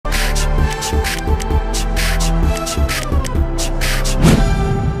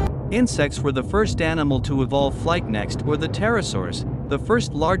Insects were the first animal to evolve flight. Next were the pterosaurs, the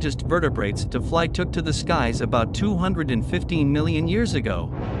first largest vertebrates to fly. Took to the skies about 215 million years ago.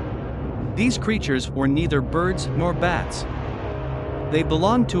 These creatures were neither birds nor bats. They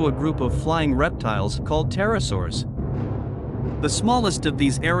belonged to a group of flying reptiles called pterosaurs. The smallest of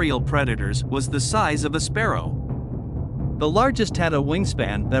these aerial predators was the size of a sparrow. The largest had a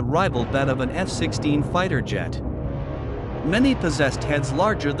wingspan that rivaled that of an F-16 fighter jet. Many possessed heads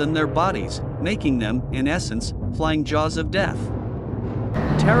larger than their bodies, making them, in essence, flying jaws of death.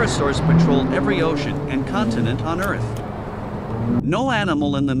 Pterosaurs patrolled every ocean and continent on Earth. No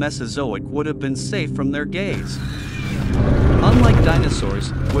animal in the Mesozoic would have been safe from their gaze. Unlike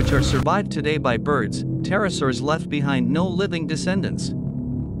dinosaurs, which are survived today by birds, pterosaurs left behind no living descendants.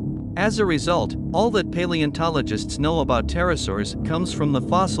 As a result, all that paleontologists know about pterosaurs comes from the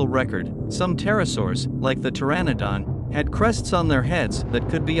fossil record. Some pterosaurs, like the pteranodon, had crests on their heads that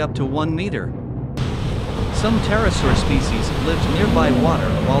could be up to 1 meter. Some pterosaur species lived nearby water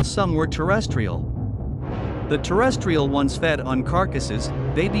while some were terrestrial. The terrestrial ones fed on carcasses,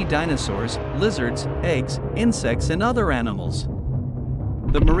 baby dinosaurs, lizards, eggs, insects and other animals.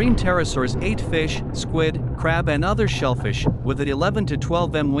 The marine pterosaurs ate fish, squid, crab and other shellfish. With an 11 to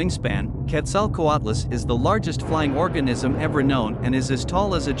 12 m wingspan, Quetzalcoatlus is the largest flying organism ever known and is as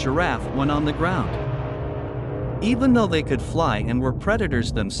tall as a giraffe when on the ground. Even though they could fly and were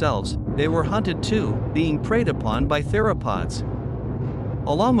predators themselves, they were hunted too, being preyed upon by theropods.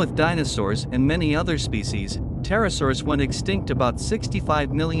 Along with dinosaurs and many other species, pterosaurs went extinct about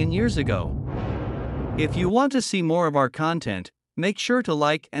 65 million years ago. If you want to see more of our content, make sure to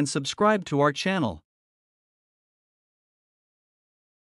like and subscribe to our channel.